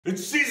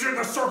It's Caesar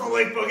the Circle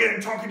Ape again,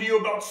 talking to you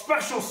about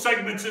special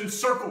segments in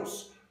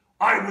circles.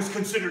 I was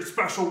considered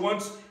special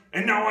once,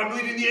 and now I'm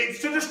leading the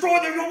apes to destroy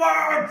the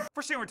human!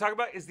 First thing we're talking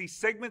about is the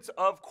segments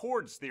of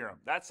chords theorem.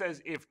 That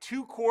says if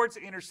two chords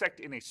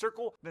intersect in a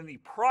circle, then the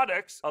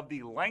products of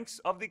the lengths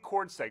of the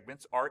chord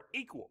segments are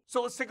equal.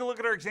 So let's take a look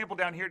at our example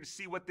down here to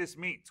see what this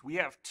means. We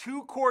have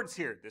two chords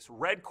here, this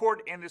red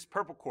chord and this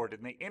purple chord,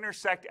 and they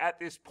intersect at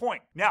this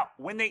point. Now,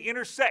 when they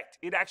intersect,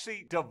 it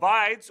actually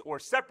divides or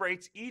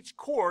separates each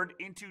chord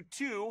into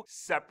two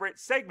separate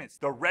segments.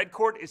 The red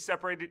chord is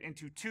separated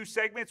into two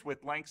segments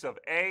with lengths of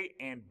A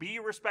and B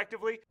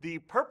respectively. The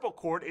purple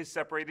chord is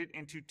separated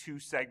into two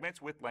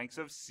segments with lengths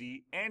of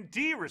C and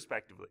D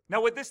respectively.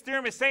 Now what this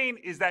theorem is saying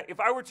is that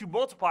if I were to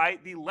multiply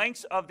the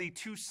lengths of the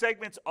two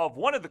segments of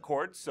one of the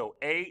chords, so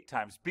A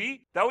times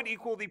B, that would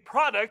equal the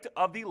product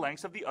of the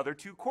lengths of the other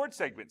two chord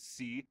segments,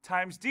 C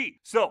times D.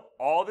 So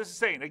all this is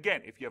saying,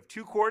 again, if you have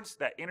two chords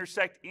that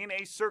intersect in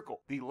a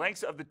circle, the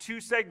lengths of the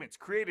two segments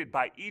created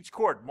by each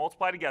chord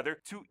multiply together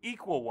to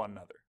equal one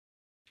another.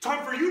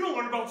 Time for you to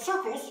learn about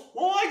circles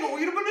while I go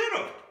eat a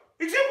banana.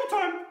 Example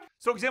time!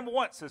 So example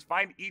 1 says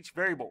find each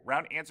variable,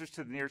 round answers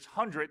to the nearest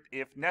hundredth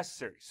if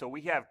necessary. So we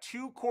have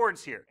two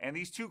chords here, and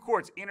these two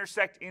chords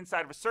intersect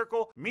inside of a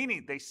circle,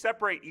 meaning they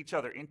separate each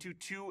other into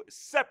two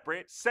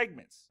separate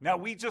segments. Now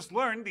we just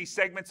learned the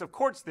segments of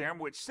chords theorem,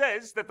 which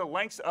says that the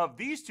lengths of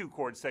these two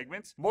chord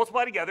segments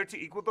multiply together to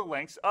equal the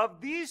lengths of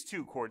these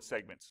two chord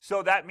segments.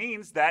 So that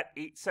means that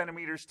 8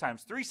 centimeters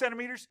times 3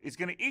 centimeters is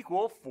going to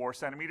equal 4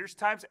 centimeters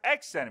times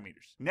x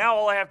centimeters. Now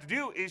all I have to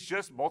do is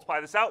just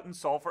multiply this out and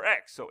solve for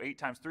x. So 8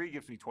 times 3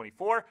 gives me 24.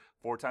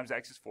 4 times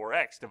x is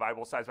 4x. Divide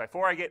both sides by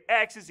 4, I get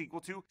x is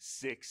equal to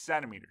 6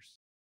 centimeters.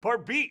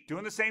 Part B,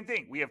 doing the same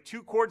thing. We have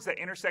two chords that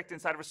intersect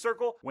inside of a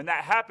circle. When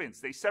that happens,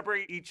 they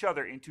separate each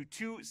other into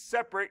two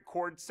separate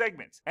chord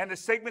segments. And the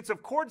segments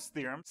of chords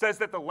theorem says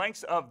that the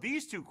lengths of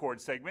these two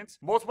chord segments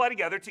multiply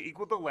together to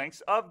equal the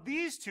lengths of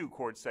these two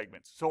chord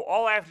segments. So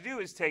all I have to do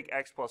is take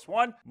x plus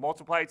 1,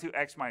 multiply it to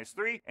x minus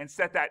 3, and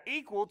set that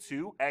equal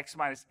to x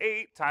minus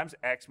 8 times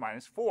x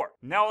minus 4.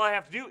 Now all I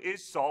have to do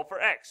is solve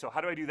for x. So how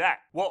do I do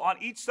that? Well, on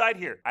each side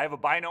here, I have a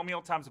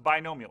binomial times a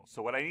binomial.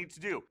 So what I need to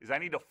do is I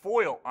need a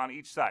FOIL on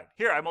each side.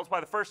 Here, I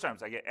multiply the first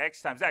terms, I get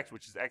x times x,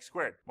 which is x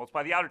squared.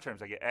 Multiply the outer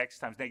terms, I get x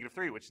times negative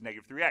 3, which is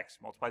negative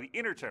 3x. Multiply the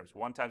inner terms,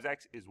 1 times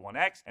x is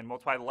 1x, and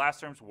multiply the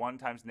last terms, 1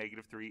 times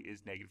negative 3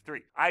 is negative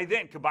 3. I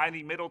then combine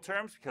the middle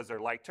terms because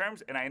they're like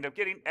terms, and I end up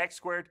getting x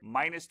squared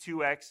minus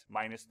 2x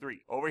minus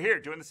 3. Over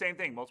here, doing the same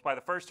thing. Multiply the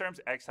first terms,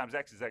 x times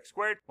x is x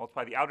squared.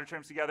 Multiply the outer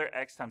terms together,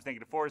 x times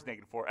negative 4 is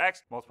negative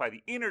 4x. Multiply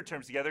the inner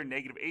terms together,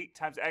 negative 8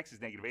 times x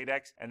is negative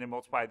 8x, and then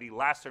multiply the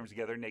last terms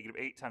together, negative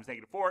 8 times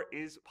negative 4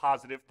 is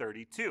positive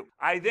 32.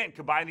 I then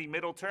combine the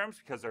middle terms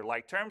because they're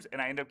like terms,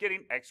 and I end up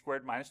getting x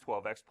squared minus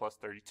 12x plus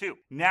 32.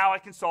 Now I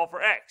can solve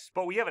for x,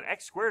 but we have an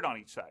x squared on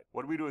each side.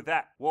 What do we do with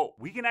that? Well,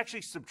 we can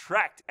actually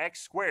subtract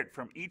x squared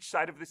from each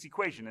side of this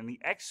equation, and the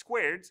x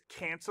squareds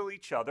cancel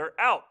each other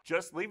out,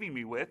 just leaving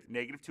me with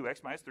negative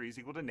 2x minus 3 is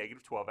equal to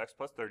negative 12x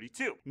plus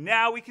 32.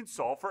 Now we can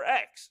solve for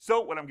x.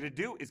 So what I'm going to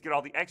do is get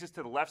all the x's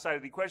to the left side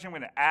of the equation. I'm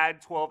going to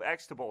add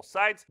 12x to both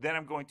sides. Then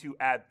I'm going to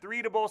add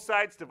 3 to both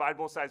sides, divide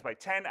both sides by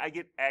 10. I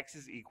get x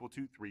is equal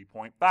to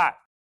 3.5.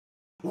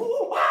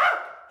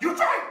 You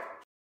tried!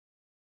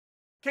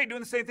 Okay,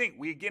 doing the same thing.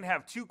 We again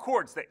have two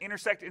chords that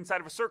intersect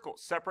inside of a circle,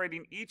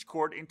 separating each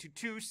chord into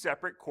two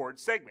separate chord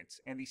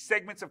segments. And the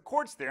segments of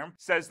chords theorem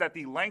says that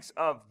the lengths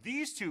of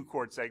these two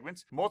chord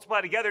segments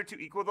multiply together to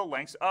equal the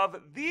lengths of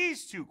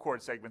these two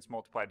chord segments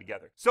multiplied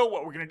together. So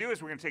what we're going to do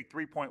is we're going to take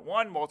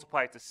 3.1,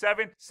 multiply it to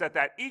 7, set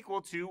that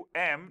equal to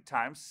m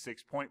times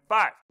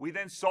 6.5. We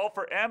then solve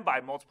for m by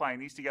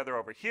multiplying these together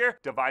over here,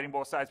 dividing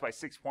both sides by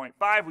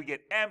 6.5. We get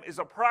m is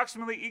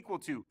approximately equal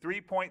to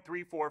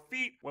 3.34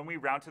 feet when we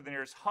round to the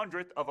nearest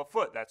hundredth of a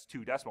foot. That's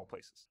 2 decimal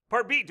places.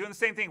 Part B, doing the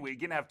same thing. We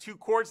again have two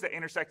chords that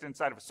intersect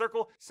inside of a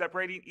circle,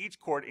 separating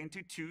each chord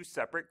into two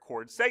separate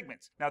chord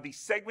segments. Now the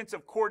segments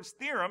of chords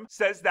theorem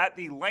says that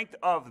the length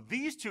of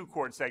these two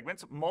chord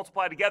segments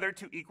multiply together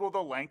to equal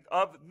the length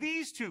of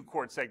these two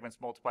chord segments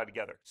multiplied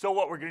together. So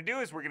what we're going to do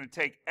is we're going to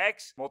take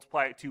x,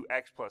 multiply it to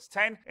x plus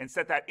 10, and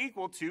set that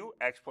equal to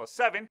x plus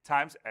 7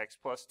 times x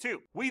plus 2.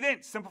 We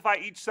then simplify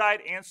each side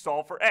and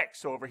solve for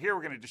x. So over here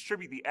we're going to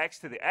distribute the x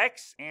to the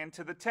x and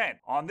to the 10.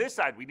 On this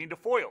side we need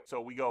to FOIL. So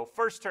we go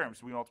first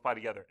terms, we multiply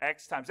together.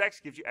 X times x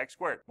gives you x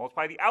squared.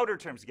 Multiply the outer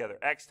terms together.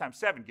 X times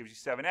 7 gives you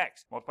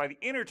 7x. Multiply the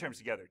inner terms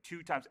together.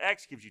 2 times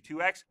x gives you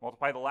 2x.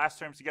 Multiply the last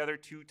terms together.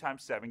 2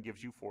 times 7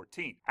 gives you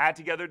 14. Add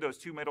together those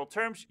two middle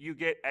terms, you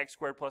get x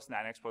squared plus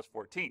 9x plus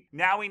 14.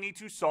 Now we need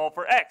to solve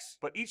for x,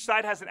 but each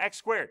side has an x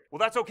squared. Well,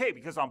 that's okay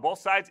because on both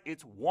sides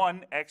it's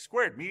 1x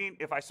squared, meaning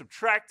if I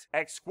subtract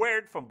x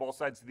squared from both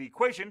sides of the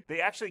equation, they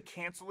actually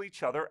cancel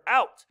each other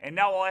out. And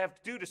now all I have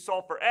to do to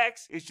solve for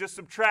x is just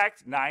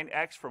subtract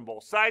 9x from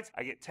both sides.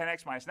 I get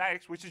 10x minus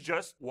 9x, which is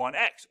just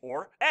 1x,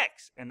 or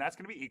x, and that's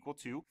going to be equal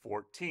to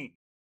 14.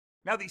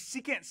 Now, the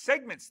secant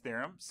segments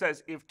theorem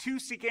says if two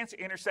secants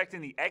intersect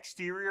in the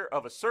exterior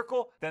of a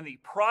circle, then the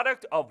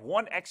product of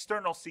one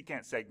external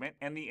secant segment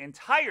and the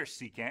entire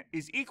secant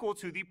is equal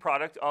to the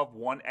product of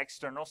one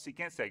external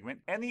secant segment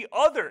and the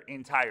other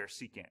entire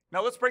secant.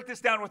 Now, let's break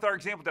this down with our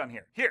example down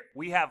here. Here,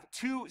 we have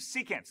two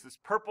secants, this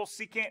purple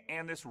secant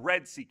and this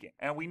red secant.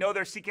 And we know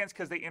they're secants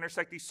because they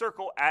intersect the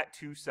circle at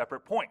two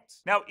separate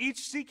points. Now, each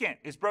secant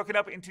is broken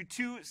up into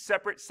two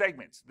separate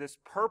segments. This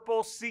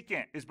purple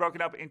secant is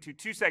broken up into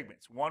two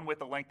segments, one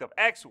with a length of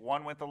x,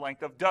 one with a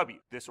length of w.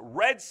 This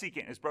red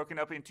secant is broken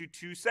up into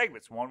two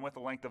segments, one with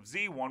a length of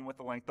z, one with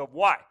a length of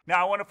y.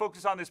 Now I want to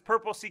focus on this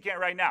purple secant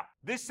right now.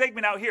 This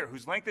segment out here,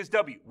 whose length is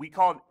w, we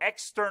call an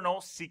external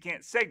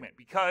secant segment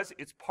because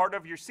it's part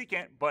of your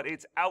secant, but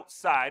it's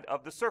outside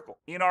of the circle.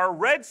 In our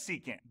red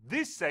secant,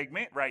 this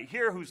segment right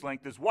here, whose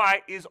length is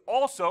y, is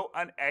also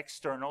an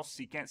external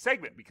secant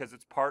segment because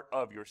it's part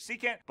of your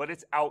secant, but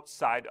it's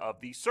outside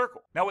of the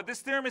circle. Now what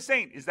this theorem is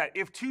saying is that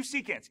if two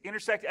secants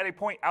intersect at a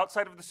point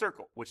outside of the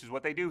circle, which is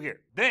what they do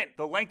here, then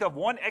the length of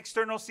one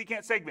external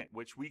secant segment,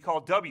 which we call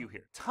w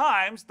here,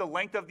 times the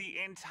length of the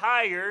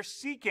entire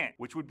secant,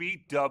 which would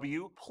be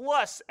w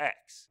plus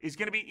x, is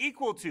going to be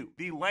equal to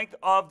the length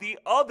of the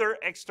other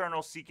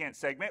external secant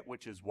segment,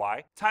 which is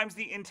y, times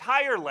the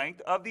entire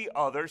length of the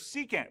other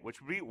secant,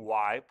 which would be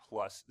y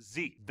plus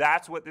z.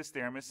 That's what this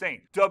theorem is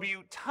saying.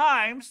 W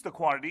times the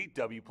quantity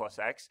w plus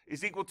x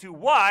is equal to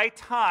y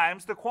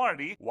times the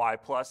quantity y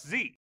plus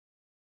z.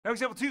 Now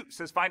example 2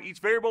 says find each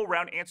variable,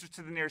 round answers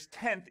to the nearest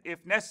tenth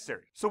if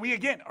necessary. So we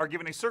again are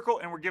given a circle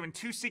and we're given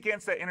two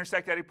secants that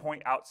intersect at a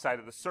point outside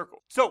of the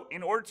circle. So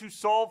in order to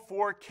solve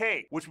for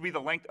k, which would be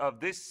the length of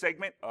this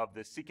segment of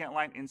the secant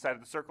line inside of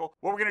the circle,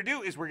 what we're going to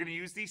do is we're going to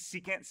use the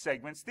secant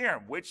segments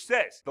theorem, which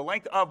says the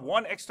length of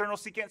one external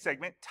secant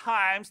segment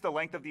times the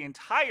length of the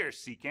entire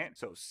secant,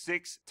 so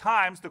 6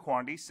 times the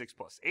quantity 6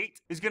 plus 8,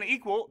 is going to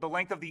equal the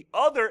length of the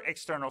other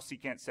external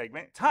secant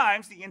segment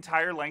times the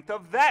entire length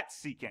of that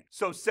secant,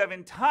 so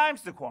 7 times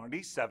the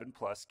quantity 7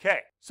 plus k.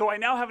 So I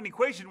now have an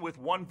equation with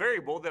one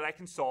variable that I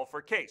can solve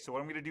for k. So what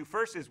I'm going to do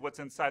first is what's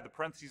inside the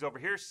parentheses over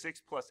here.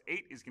 6 plus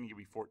 8 is going to give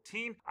me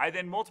 14. I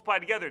then multiply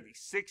together the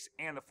 6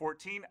 and the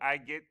 14. I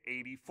get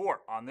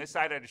 84. On this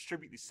side, I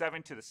distribute the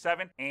 7 to the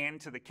 7 and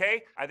to the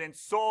k. I then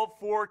solve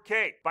for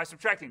k by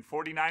subtracting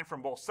 49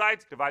 from both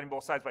sides, dividing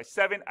both sides by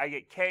 7. I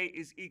get k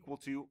is equal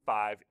to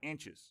 5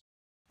 inches.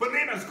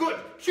 Banana's good,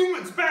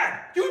 human's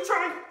bad. You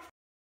try.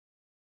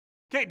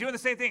 Okay, doing the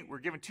same thing. We're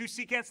given two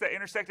secants that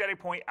intersect at a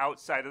point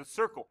outside of the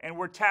circle, and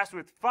we're tasked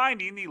with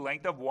finding the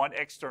length of one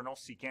external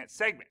secant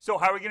segment. So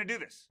how are we going to do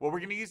this? Well, we're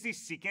going to use the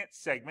secant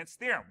segments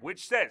theorem,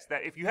 which says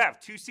that if you have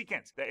two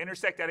secants that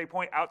intersect at a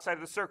point outside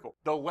of the circle,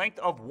 the length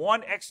of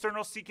one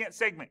external secant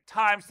segment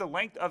times the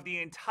length of the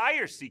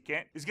entire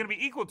secant is going to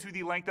be equal to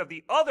the length of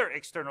the other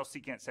external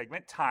secant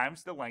segment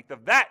times the length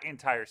of that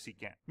entire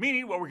secant.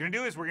 Meaning what we're going to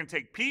do is we're going to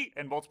take p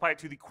and multiply it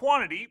to the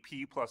quantity,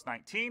 p plus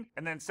 19,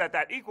 and then set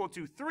that equal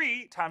to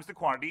 3 times the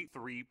quantity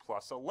 3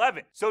 plus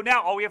 11. So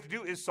now all we have to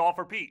do is solve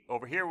for p.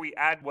 Over here we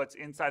add what's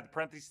inside the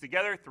parentheses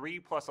together. 3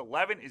 plus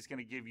 11 is going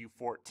to give you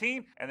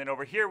 14. And then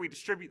over here we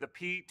distribute the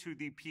p to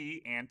the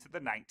p and to the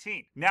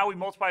 19. Now we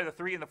multiply the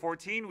 3 and the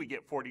 14, we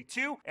get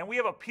 42. And we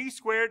have a p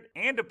squared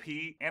and a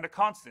p and a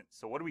constant.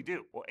 So what do we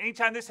do? Well,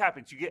 anytime this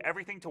happens, you get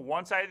everything to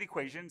one side of the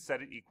equation,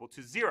 set it equal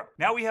to 0.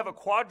 Now we have a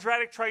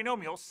quadratic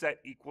trinomial set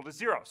equal to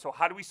 0. So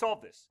how do we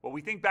solve this? Well,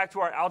 we think back to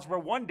our Algebra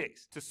 1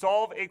 days. To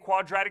solve a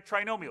quadratic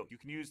trinomial, you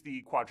can use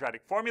the quadratic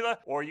formula,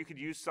 or you could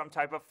use some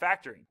type of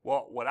factoring.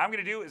 Well, what I'm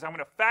going to do is I'm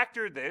going to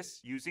factor this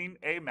using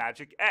a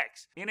magic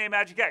x. In a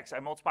magic x,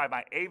 I multiply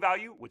my a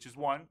value, which is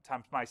 1,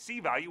 times my c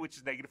value, which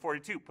is negative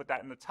 42. Put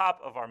that in the top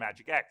of our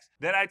magic x.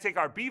 Then I take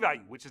our b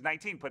value, which is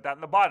 19, put that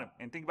in the bottom,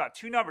 and think about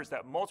two numbers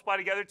that multiply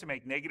together to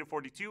make negative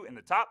 42 in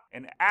the top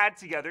and add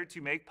together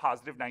to make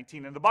positive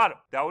 19 in the bottom.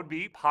 That would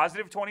be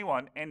positive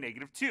 21 and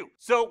negative 2.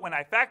 So when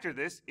I factor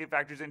this, it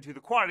factors into the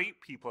quantity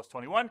p plus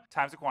 21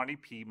 times the quantity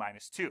p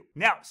minus 2.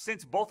 Now,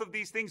 since both of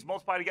these things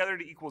multiply together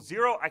to equal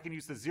 0, I can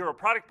use the zero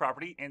product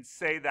property and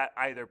say that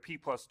either p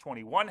plus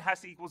 21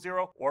 has to equal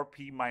 0 or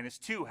p minus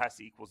 2 has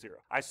to equal 0.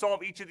 I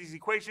solve each of these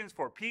equations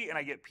for p and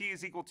I get p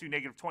is equal to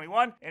negative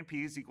 21 and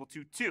p is equal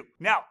to 2.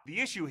 Now, the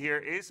issue here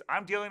is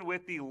I'm dealing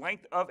with the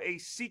length of a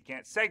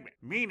secant segment,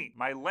 meaning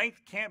my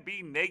length can't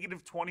be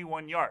negative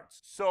 21 yards.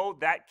 So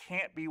that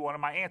can't be one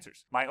of my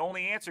answers. My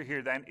only answer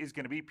here then is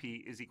going to be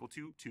p is equal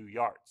to 2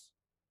 yards.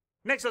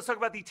 Next, let's talk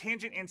about the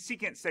tangent and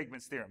secant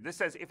segments theorem. This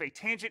says if a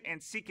tangent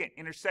and secant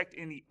intersect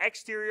in the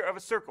exterior of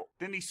a circle,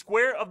 then the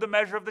square of the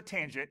measure of the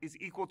tangent is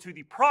equal to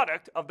the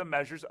product of the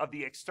measures of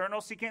the external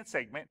secant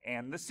segment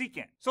and the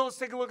secant. So let's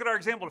take a look at our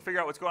example to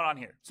figure out what's going on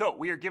here. So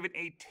we are given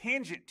a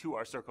tangent to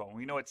our circle, and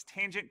we know it's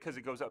tangent because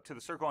it goes up to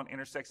the circle and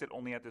intersects it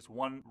only at this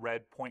one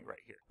red point right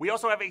here. We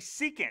also have a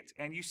secant,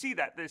 and you see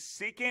that the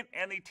secant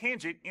and the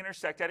tangent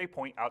intersect at a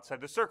point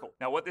outside the circle.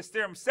 Now what this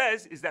theorem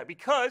says is that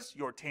because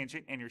your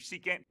tangent and your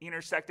secant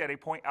intersect at at a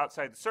point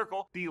outside the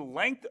circle, the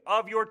length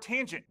of your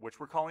tangent, which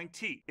we're calling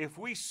t. If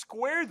we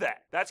square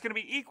that, that's going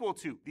to be equal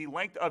to the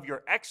length of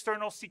your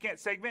external secant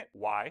segment,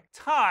 y,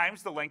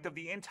 times the length of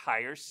the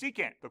entire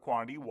secant, the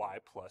quantity y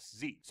plus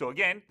z. So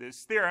again,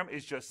 this theorem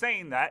is just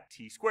saying that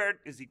t squared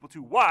is equal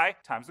to y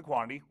times the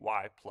quantity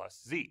y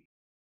plus z.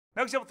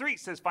 Now example 3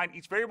 says find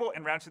each variable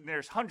and round to the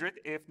nearest hundredth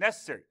if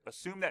necessary.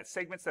 Assume that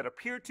segments that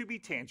appear to be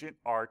tangent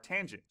are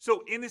tangent.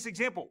 So in this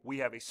example, we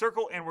have a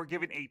circle and we're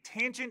given a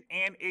tangent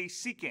and a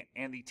secant,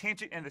 and the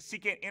tangent and the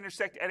secant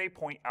intersect at a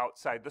point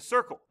outside the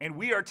circle. And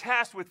we are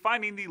tasked with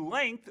finding the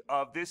length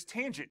of this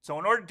tangent. So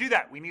in order to do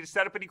that, we need to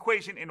set up an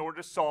equation in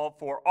order to solve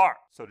for r.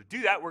 So to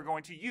do that, we're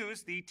going to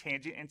use the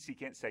tangent and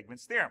secant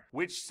segments theorem,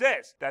 which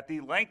says that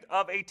the length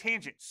of a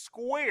tangent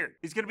squared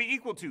is going to be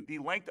equal to the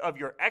length of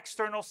your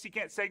external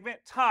secant segment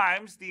times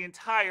the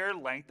entire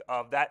length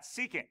of that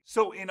secant.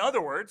 So in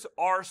other words,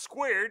 r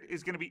squared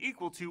is going to be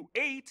equal to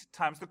 8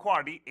 times the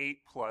quantity 8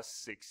 plus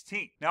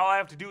 16. Now all I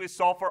have to do is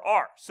solve for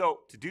r.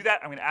 So to do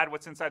that, I'm going to add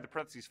what's inside the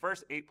parentheses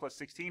first. 8 plus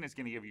 16 is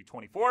going to give you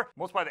 24.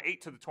 Multiply the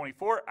 8 to the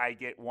 24, I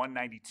get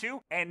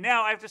 192. And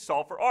now I have to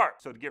solve for r.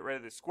 So to get rid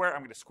of this square, I'm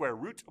going to square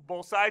root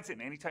both sides.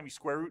 And anytime you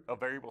square root a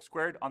variable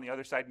squared, on the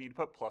other side, you need to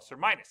put plus or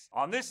minus.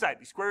 On this side,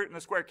 the square root and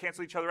the square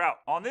cancel each other out.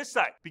 On this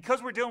side,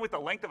 because we're dealing with the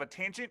length of a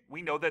tangent,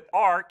 we know that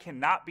r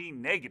cannot be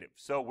negative.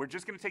 So we're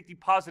just going to take the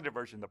positive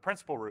version, the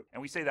principal root,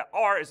 and we say that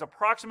r is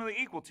approximately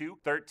equal to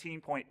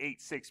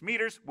 13.86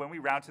 meters when we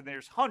round to the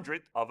nearest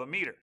hundredth of a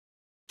meter.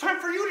 Time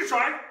for you to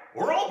try,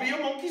 or I'll be a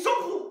monkey's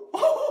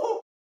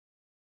uncle.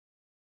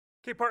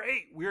 Okay, part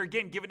 8, we are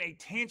again given a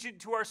tangent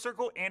to our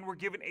circle and we're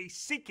given a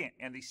secant,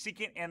 and the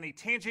secant and the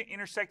tangent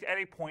intersect at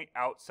a point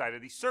outside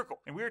of the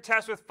circle. And we are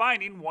tasked with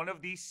finding one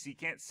of these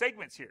secant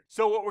segments here.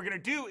 So what we're going to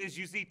do is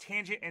use the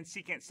tangent and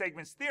secant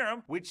segments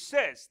theorem, which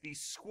says the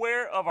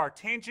square of our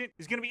tangent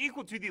is going to be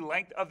equal to the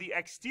length of the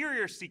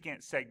exterior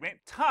secant segment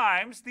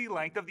times the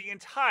length of the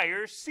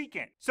entire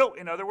secant. So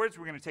in other words,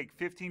 we're going to take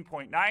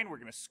 15.9, we're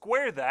going to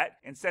square that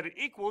and set it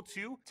equal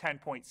to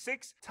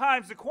 10.6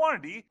 times the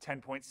quantity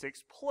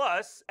 10.6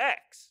 plus x.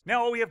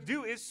 Now all we have to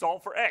do is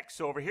solve for x.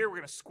 So over here we're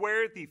going to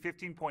square the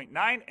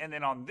 15.9, and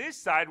then on this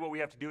side what we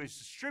have to do is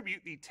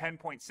distribute the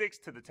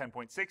 10.6 to the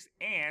 10.6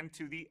 and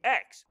to the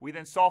x. We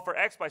then solve for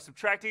x by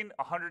subtracting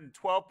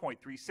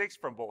 112.36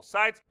 from both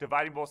sides.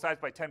 Dividing both sides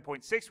by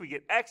 10.6, we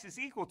get x is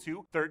equal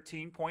to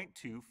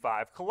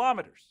 13.25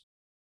 kilometers.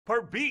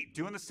 Part B,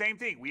 doing the same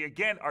thing. We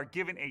again are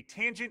given a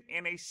tangent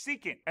and a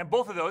secant, and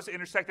both of those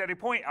intersect at a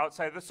point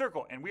outside of the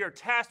circle, and we are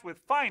tasked with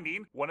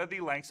finding one of the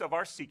lengths of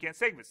our secant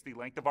segments, the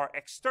length of our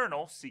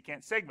external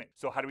secant segment.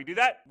 So how do we do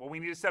that? Well, we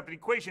need to set up an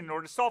equation in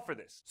order to solve for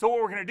this. So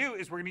what we're going to do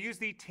is we're going to use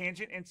the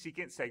tangent and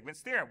secant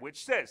segments theorem,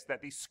 which says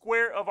that the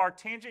square of our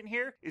tangent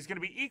here is going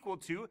to be equal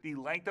to the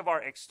length of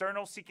our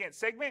external secant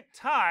segment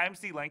times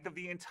the length of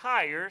the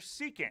entire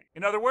secant.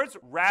 In other words,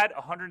 rad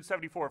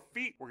 174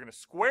 feet, we're going to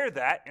square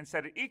that and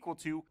set it equal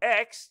to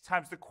x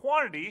times the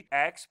quantity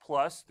x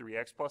plus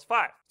 3x plus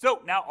 5.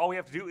 So now all we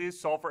have to do is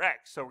solve for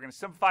x. So we're going to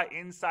simplify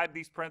inside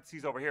these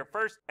parentheses over here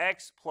first.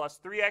 X plus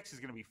 3x is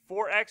going to be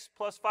 4x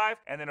plus 5.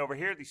 And then over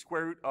here, the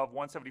square root of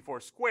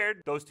 174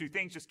 squared. Those two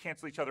things just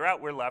cancel each other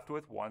out. We're left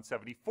with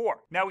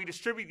 174. Now we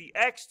distribute the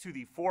x to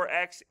the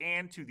 4x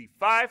and to the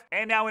 5.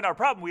 And now in our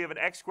problem, we have an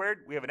x squared,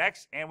 we have an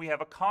x, and we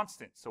have a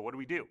constant. So what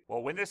do?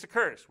 Well, when this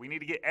occurs, we need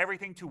to get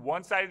everything to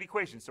one side of the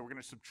equation. So we're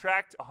going to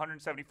subtract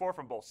 174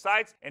 from both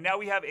sides. And now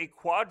we have a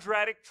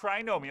quadratic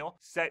trinomial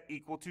set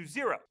equal to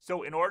 0.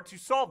 So in order to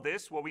solve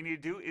this, what we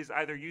need to do is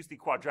either use the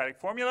quadratic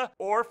formula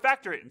or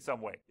factor it in some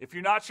way. If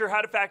you're not sure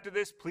how to factor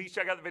this, please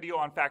check out the video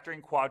on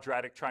factoring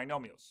quadratic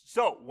trinomials.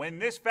 So when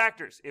this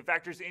factors, it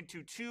factors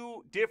into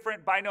two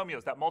different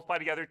binomials that multiply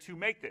together to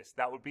make this.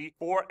 That would be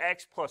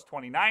 4x plus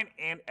 29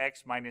 and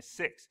x minus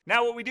 6.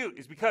 Now what we do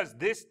is because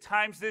this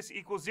times this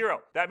equals 0,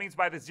 that means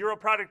by the zero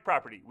product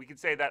property, we can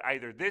say that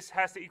either this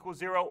has to equal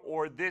 0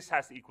 or this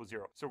has to equal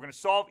 0. So we're going to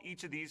solve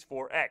each of these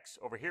for x.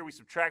 Over here, we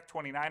subtract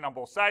 29 on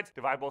both sides,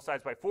 divide both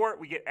sides by 4,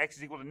 we get x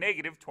is equal to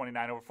negative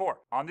 29 over 4.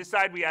 On this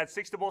side, we add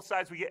 6 to both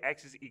sides, we get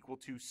x is equal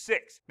to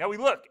 6. Now we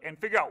look and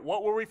figure out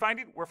what were we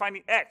finding? We're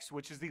finding x,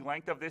 which is the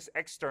length of this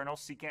external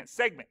secant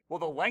segment. Well,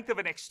 the length of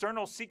an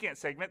external secant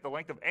segment, the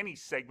length of any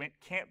segment,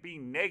 can't be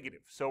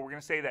negative. So we're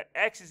going to say that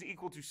x is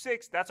equal to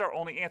 6. That's our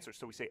only answer.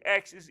 So we say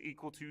x is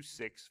equal to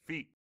 6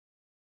 feet.